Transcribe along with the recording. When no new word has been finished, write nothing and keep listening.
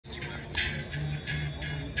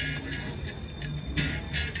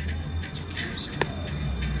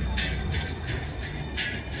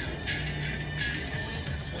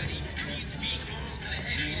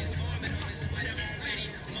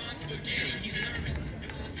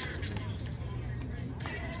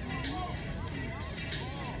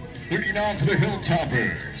Leading off the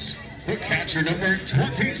Hilltoppers, the catcher number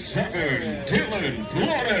 27, Dylan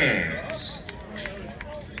Flores.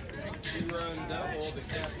 Two-run double to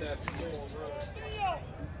cap that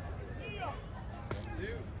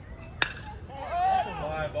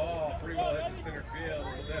fly ball, pretty well hit the center field.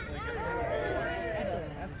 This will definitely get rid of it.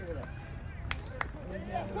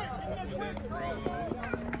 Within throws,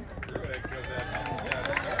 Druick goes out.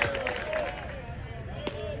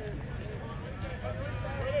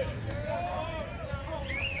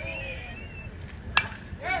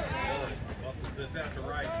 Muscles this out to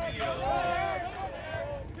right field.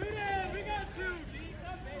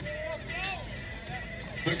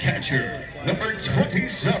 The catcher, number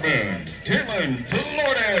 27, Dylan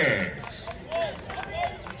Flores.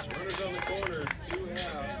 Runners on the corner, 2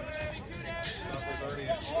 outs. Topper's already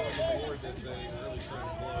on the board this inning, really trying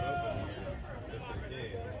to blow it open here for the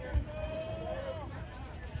game.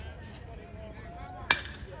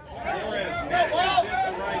 Flores misses just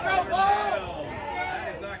the right center field.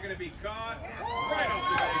 That is not going to be caught. Right off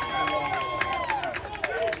the base of the wall.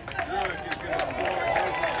 Druick is going to score.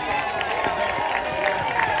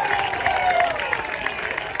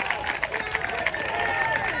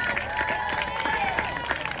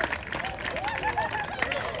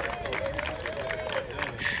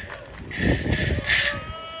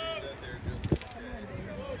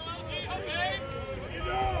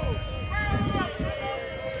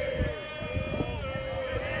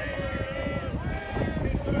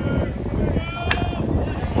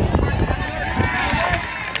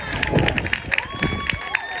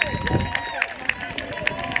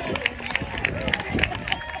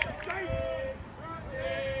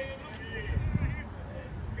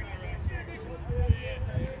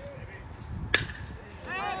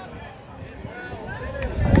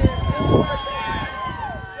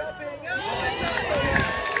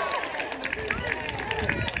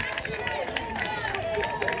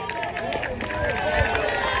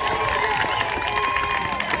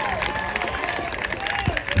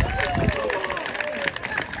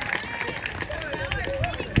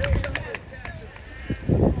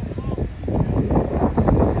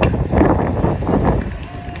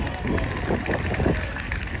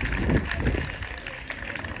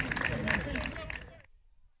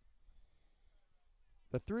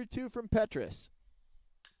 The 3-2 from Petrus.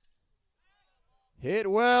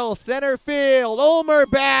 Hit well, center field. Ulmer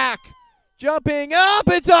back. Jumping up,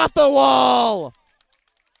 it's off the wall.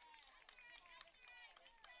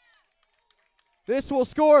 This will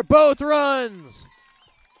score both runs.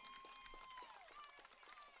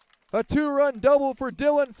 A 2-run double for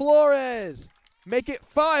Dylan Flores. Make it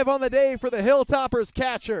 5 on the day for the Hilltoppers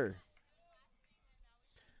catcher.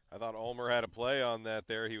 I thought Ulmer had a play on that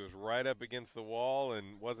there. He was right up against the wall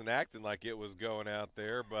and wasn't acting like it was going out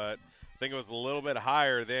there, but I think it was a little bit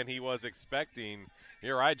higher than he was expecting.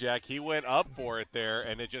 You're right, Jack. He went up for it there,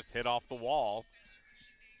 and it just hit off the wall.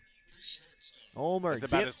 Ulmer. It's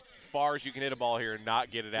about as far as you can hit a ball here and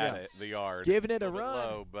not get it at the yard. Giving it a bit run.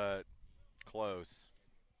 Low, but close.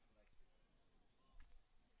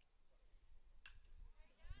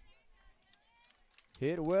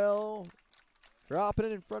 Hit well. Dropping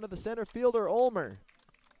it in front of the center fielder, Ulmer.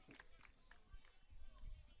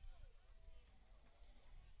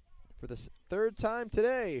 For the 3rd time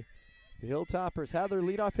today, the Hilltoppers have their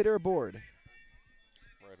leadoff hitter aboard.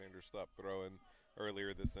 Right-hander stopped throwing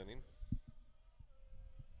earlier this inning.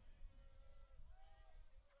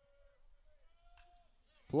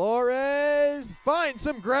 Flores finds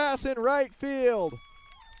some grass in right field.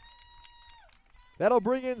 That'll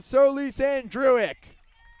bring in Solis and Druick.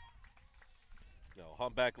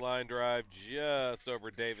 Humpback line drive just over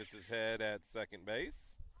Davis's head at second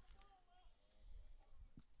base.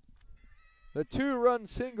 The 2-run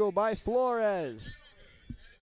single by Flores